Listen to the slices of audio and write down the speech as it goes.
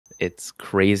it's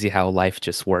crazy how life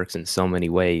just works in so many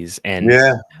ways. And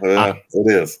yeah,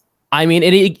 it is. I mean,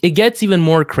 it gets even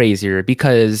more crazier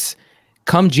because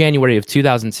come January of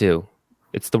 2002,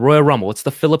 it's the Royal Rumble. It's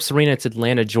the Phillips Arena. It's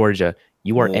Atlanta, Georgia.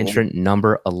 You are entrant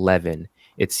number 11.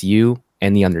 It's you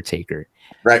and the Undertaker.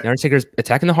 Right. The Undertaker's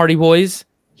attacking the Hardy Boys.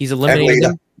 He's eliminating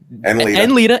them.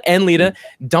 And Lita.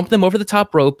 Dump them over the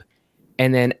top rope.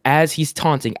 And then as he's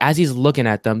taunting, as he's looking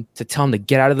at them to tell him to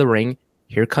get out of the ring,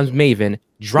 here comes Maven,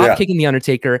 drop kicking the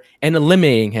Undertaker and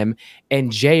eliminating him.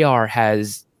 And JR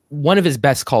has one of his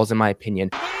best calls, in my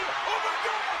opinion.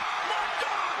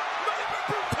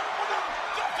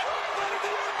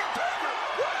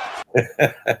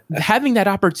 Having that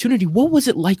opportunity, what was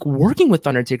it like working with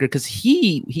Undertaker? Because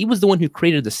he was the one who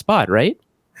created the spot, right?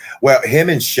 Well, him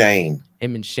and Shane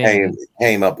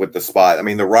came up with the spot. I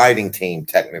mean, the writing team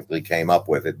technically came up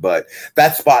with it, but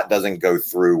that spot doesn't go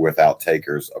through without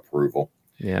Taker's approval.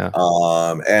 Yeah.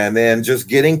 And then just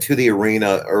getting to the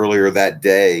arena earlier that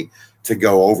day to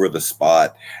go over the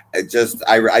spot,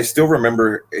 I still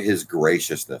remember his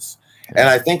graciousness. And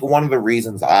I think one of the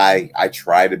reasons I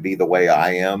try to be the way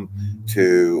I am,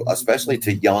 especially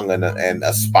to young and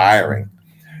aspiring,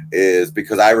 is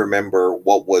because I remember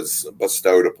what was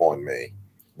bestowed upon me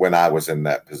when I was in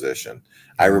that position.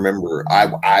 I remember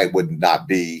I would not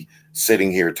be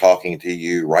sitting here talking to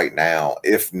you right now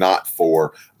if not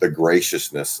for the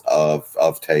graciousness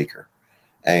of Taker.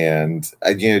 And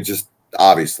just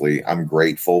obviously I'm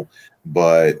grateful,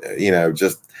 but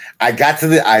I got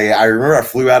to I remember I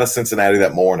flew out of Cincinnati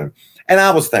that morning and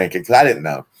I was thinking, because I didn't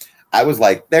know, I was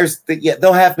like,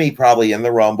 they'll have me probably in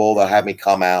the Rumble. They'll have me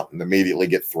come out and immediately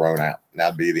get thrown out. And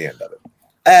that'd be the end of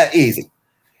it. Easy.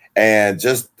 And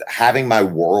just having my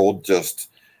world just,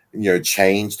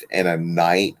 changed in a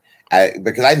night.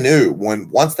 Because I knew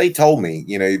once they told me,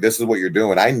 this is what you're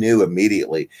doing, I knew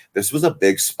immediately this was a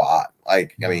big spot.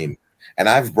 Like, I mean, and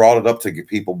I've brought it up to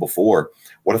people before.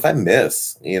 What if I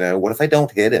miss? What if I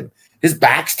don't hit him? His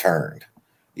back's turned.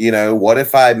 What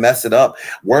if I mess it up?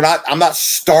 I'm not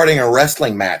starting a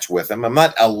wrestling match with him. I'm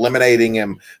not eliminating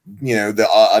him,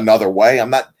 another way. I'm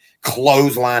not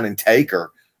clotheslining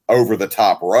Taker over the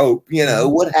top rope.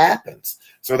 What happens?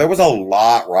 So there was a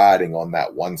lot riding on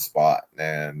that one spot.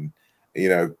 And,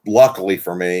 luckily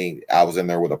for me, I was in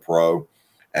there with a pro.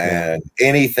 And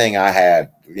anything I had,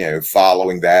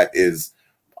 following that is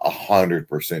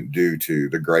 100% due to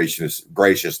the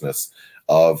graciousness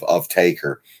of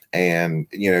Taker. And,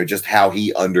 just how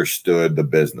he understood the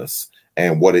business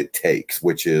and what it takes,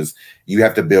 which is you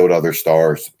have to build other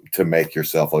stars to make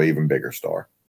yourself an even bigger star.